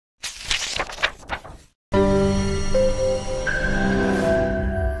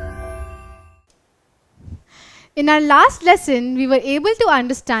In our last lesson, we were able to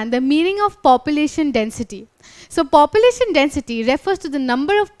understand the meaning of population density. So population density refers to the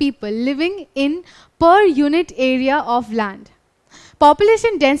number of people living in per unit area of land.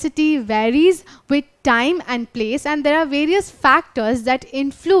 Population density varies with time and place, and there are various factors that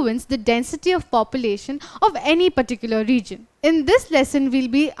influence the density of population of any particular region. In this lesson, we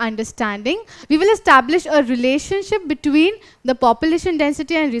will establish a relationship between the population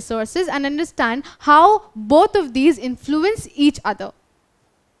density and resources and understand how both of these influence each other.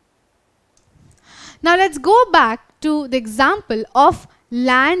 Now let's go back to the example of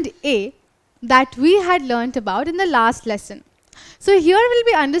land A that we had learnt about in the last lesson. So here we'll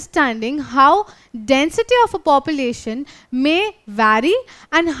be understanding how density of a population may vary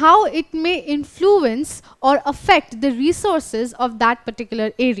and how it may influence or affect the resources of that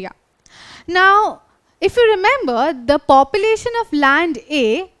particular area. Now, if you remember, the population of land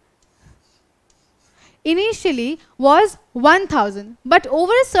A initially was 1,000, but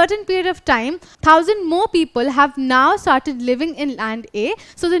over a certain period of time, 1,000 more people have now started living in land A.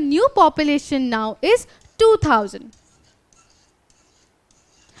 So the new population now is 2,000.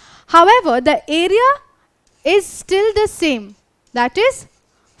 However, the area is still the same, that is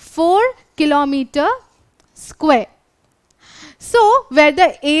 4 kilometer square. So, where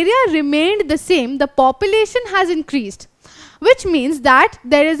the area remained the same, the population has increased, which means that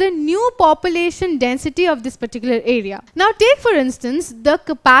there is a new population density of this particular area. Now, take for instance the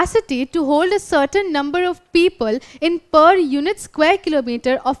capacity to hold a certain number of people in per unit square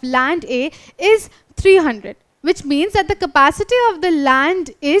kilometer of land A is 300. Which means that the capacity of the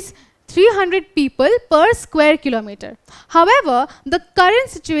land is 300 people per square kilometer. However, the current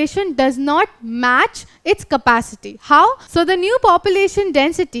situation does not match its capacity. How? So the new population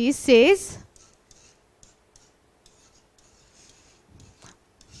density says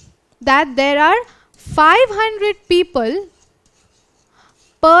that there are 500 people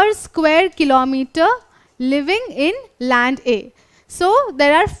per square kilometer living in land A. So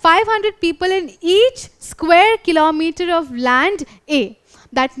there are 500 people in each square kilometer of land A.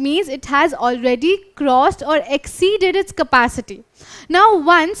 That means it has already crossed or exceeded its capacity. Now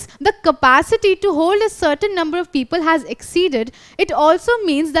once the capacity to hold a certain number of people has exceeded, it also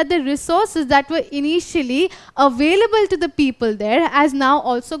means that the resources that were initially available to the people there has now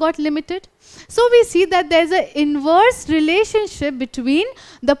also got limited. So we see that there is an inverse relationship between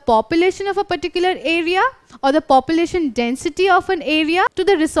the population of a particular area or the population density of an area to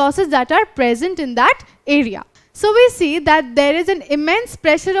the resources that are present in that area. So we see that there is an immense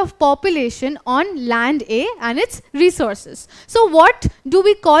pressure of population on land A and its resources. So what do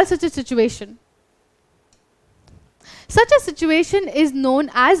we call such a situation? Such a situation is known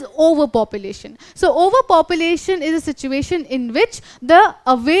as overpopulation. So overpopulation is a situation in which the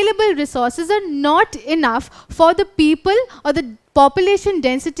available resources are not enough for the people or the population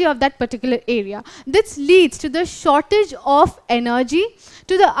density of that particular area. This leads to the shortage of energy,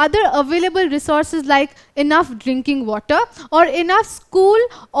 to the other available resources like enough drinking water or enough school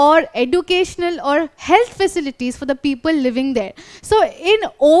or educational or health facilities for the people living there. So in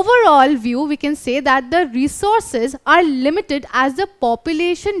overall view, we can say that the resources are limited as the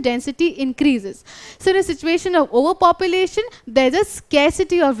population density increases. So in a situation of overpopulation, there is a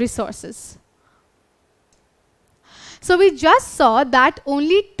scarcity of resources. So we just saw that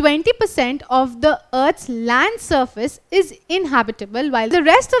only 20% of the Earth's land surface is inhabitable, while the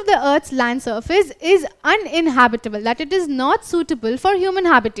rest of the Earth's land surface is uninhabitable, that it is not suitable for human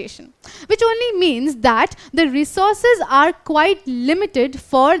habitation, which only means that the resources are quite limited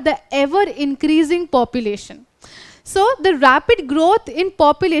for the ever increasing population. So the rapid growth in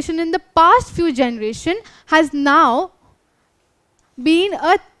population in the past few generations has now been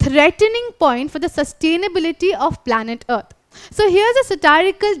a threatening point for the sustainability of planet Earth. So here's a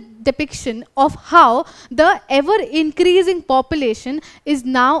satirical depiction of how the ever increasing population is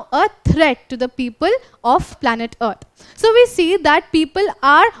now a threat to the people of planet Earth. So we see that people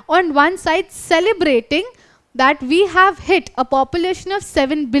are on one side celebrating that we have hit a population of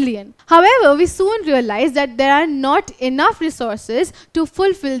 7 billion. However, we soon realize that there are not enough resources to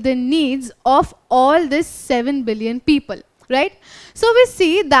fulfill the needs of all these 7 billion people. Right? So we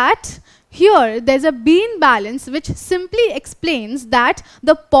see that here there's a bean balance which simply explains that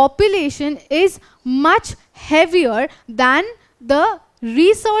the population is much heavier than the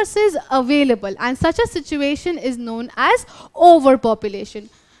resources available, and such a situation is known as overpopulation.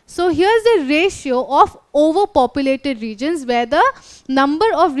 So here's the ratio of overpopulated regions where the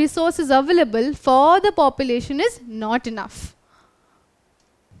number of resources available for the population is not enough.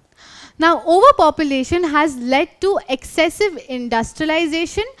 Now, overpopulation has led to excessive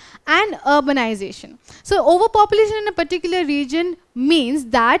industrialization and urbanization. So, overpopulation in a particular region means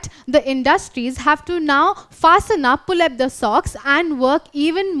that the industries have to now fasten up, pull up the socks and work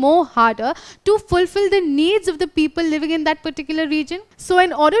even more harder to fulfill the needs of the people living in that particular region. So,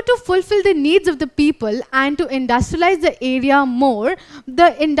 in order to fulfill the needs of the people and to industrialize the area more,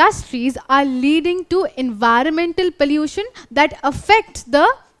 the industries are leading to environmental pollution that affects the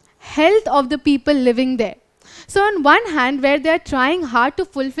health of the people living there. So on one hand, where they are trying hard to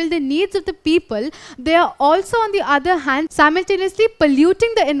fulfill the needs of the people, they are also on the other hand simultaneously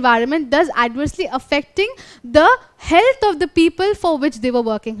polluting the environment, thus adversely affecting the health of the people for which they were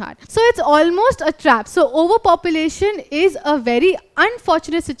working hard. So it's almost a trap. So overpopulation is a very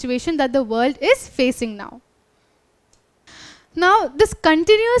unfortunate situation that the world is facing now. Now, this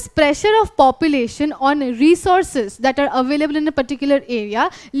continuous pressure of population on resources that are available in a particular area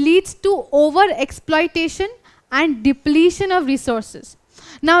leads to over-exploitation and depletion of resources.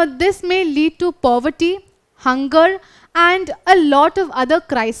 Now, this may lead to poverty, hunger, and a lot of other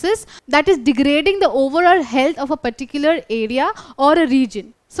crises that is degrading the overall health of a particular area or a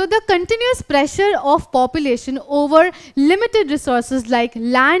region. So the continuous pressure of population over limited resources like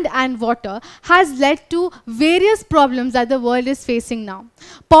land and water has led to various problems that the world is facing now.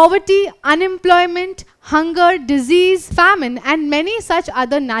 Poverty, unemployment, hunger, disease, famine, and many such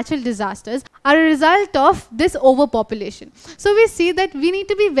other natural disasters are a result of this overpopulation. So we see that we need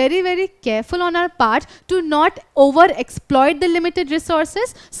to be very, very careful on our part to not over-exploit the limited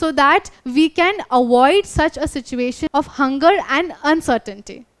resources so that we can avoid such a situation of hunger and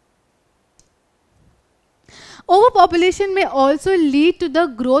uncertainty. Overpopulation may also lead to the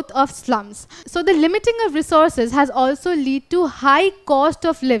growth of slums. So the limiting of resources has also led to high cost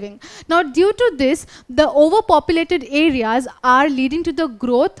of living. Now due to this, the overpopulated areas are leading to the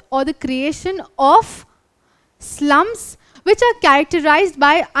growth or the creation of slums which are characterized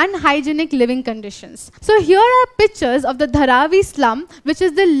by unhygienic living conditions. So here are pictures of the Dharavi slum, which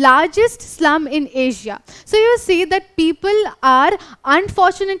is the largest slum in Asia. So you see that people are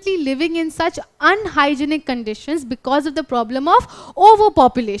unfortunately living in such unhygienic conditions because of the problem of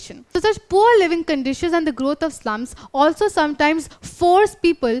overpopulation. So such poor living conditions and the growth of slums also sometimes force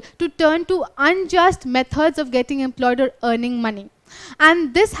people to turn to unjust methods of getting employed or earning money.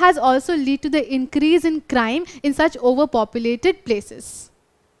 And this has also led to the increase in crime in such overpopulated places.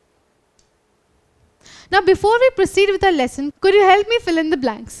 Now before we proceed with our lesson, could you help me fill in the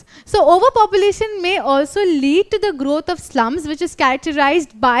blanks? So overpopulation may also lead to the growth of slums which is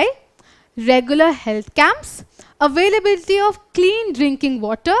characterized by regular health camps, availability of clean drinking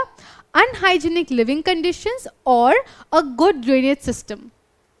water, unhygienic living conditions, or a good drainage system.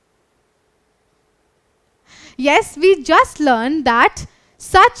 Yes, we just learned that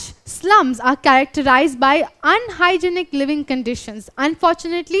such slums are characterized by unhygienic living conditions.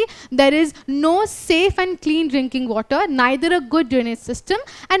 Unfortunately, there is no safe and clean drinking water, neither a good drainage system,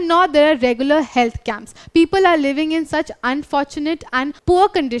 and nor there are regular health camps. People are living in such unfortunate and poor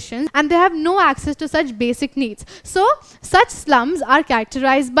conditions, and they have no access to such basic needs. So, such slums are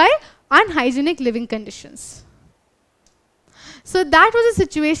characterized by unhygienic living conditions. So that was a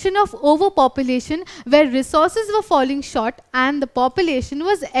situation of overpopulation where resources were falling short and the population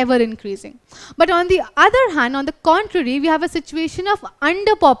was ever increasing. But on the other hand, on the contrary, we have a situation of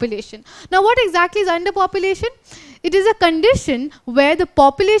underpopulation. Now what exactly is underpopulation? It is a condition where the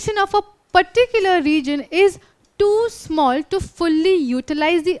population of a particular region is too small to fully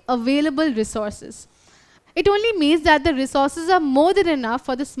utilize the available resources. It only means that the resources are more than enough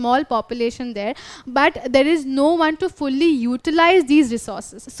for the small population there, but there is no one to fully utilize these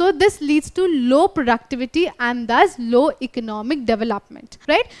resources. So this leads to low productivity and thus low economic development,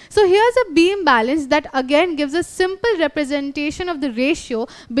 right? So here's a beam balance that again gives a simple representation of the ratio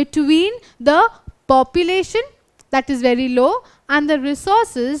between the population that is very low and the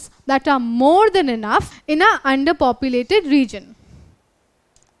resources that are more than enough in an underpopulated region.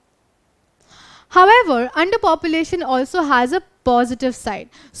 However, underpopulation also has a positive side.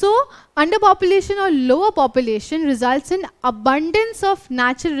 So, underpopulation or lower population results in abundance of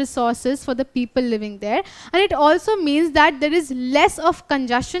natural resources for the people living there, and it also means that there is less of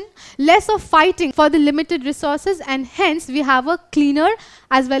congestion, less of fighting for the limited resources, and hence we have a cleaner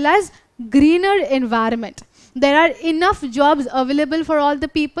as well as greener environment. There are enough jobs available for all the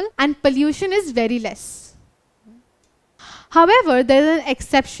people and pollution is very less. However, there is an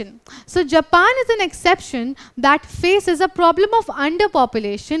exception. So Japan is an exception that faces a problem of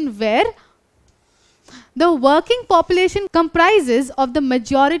underpopulation where The working population comprises of the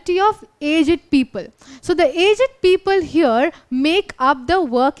majority of aged people. So the aged people here make up the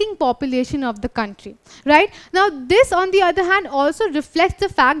working population of the country, right? Now this on the other hand also reflects the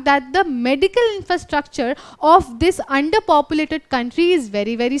fact that the medical infrastructure of this underpopulated country is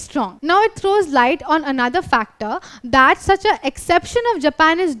very, very strong. Now it throws light on another factor, that such an exception of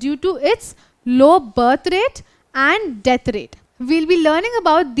Japan is due to its low birth rate and death rate. We'll be learning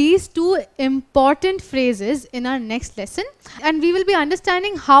about these two important phrases in our next lesson, and we will be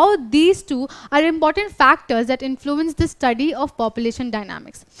understanding how these two are important factors that influence the study of population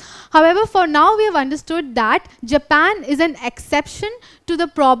dynamics. However, for now we have understood that Japan is an exception to the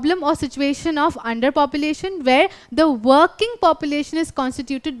problem or situation of underpopulation, where the working population is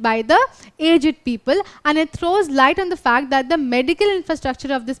constituted by the aged people, and it throws light on the fact that the medical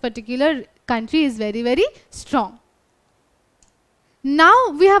infrastructure of this particular country is very, very strong. Now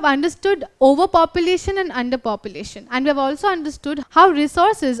we have understood overpopulation and underpopulation, and we have also understood how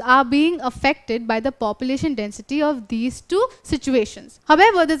resources are being affected by the population density of these two situations.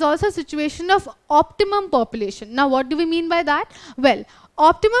 However, there is also a situation of optimum population. Now what do we mean by that? Well,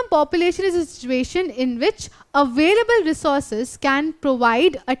 optimum population is a situation in which available resources can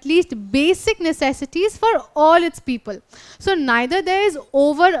provide at least basic necessities for all its people. So neither there is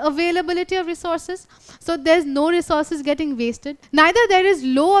over availability of resources, so there is no resources getting wasted. Neither there is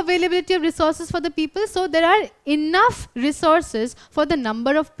low availability of resources for the people, so there are enough resources for the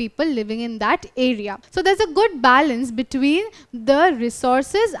number of people living in that area. So there's a good balance between the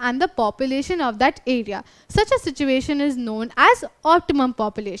resources and the population of that area. Such a situation is known as optimum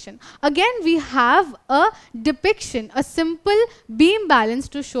population. Again, we have a depiction, a simple beam balance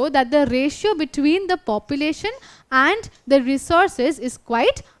to show that the ratio between the population and the resources is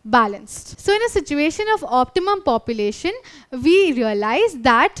quite balanced. So in a situation of optimum population, we realize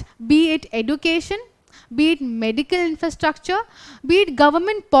that be it education, be it medical infrastructure, be it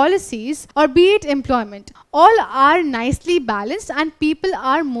government policies, or be it employment, all are nicely balanced and people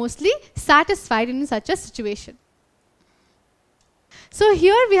are mostly satisfied in such a situation. So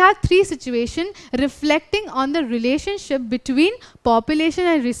here we have three situations reflecting on the relationship between population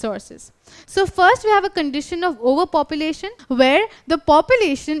and resources. So first we have a condition of overpopulation, where the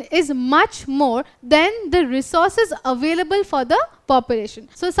population is much more than the resources available for the population.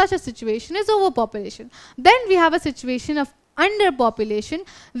 So such a situation is overpopulation. Then we have a situation of underpopulation,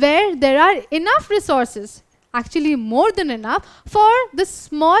 where there are enough resources, actually more than enough, for the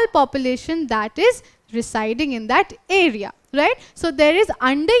small population that is residing in that area, right? So there is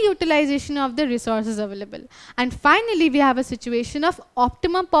underutilization of the resources available. And finally, we have a situation of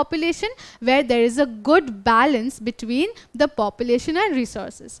optimum population, where there is a good balance between the population and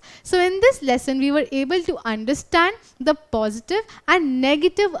resources. So in this lesson, we were able to understand the positive and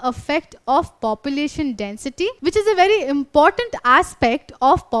negative effect of population density, which is a very important aspect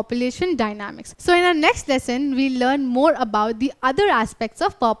of population dynamics. So in our next lesson, we learn more about the other aspects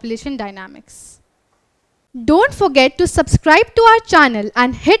of population dynamics. Don't forget to subscribe to our channel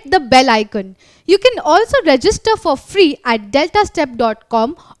and hit the bell icon. You can also register for free at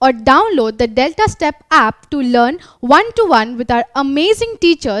DeltaStep.com or download the DeltaStep app to learn one-to-one with our amazing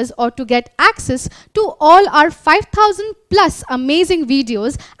teachers, or to get access to all our 5,000 plus amazing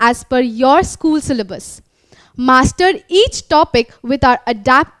videos as per your school syllabus. Master each topic with our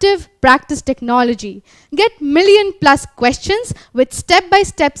adaptive practice technology. Get million plus questions with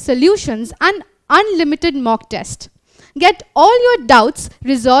step-by-step solutions and unlimited mock test. Get all your doubts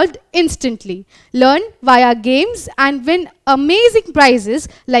resolved instantly. Learn via games and win amazing prizes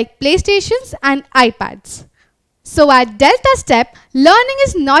like PlayStations and iPads. So at DeltaStep, learning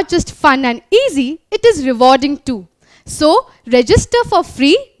is not just fun and easy, it is rewarding too. So register for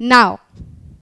free now.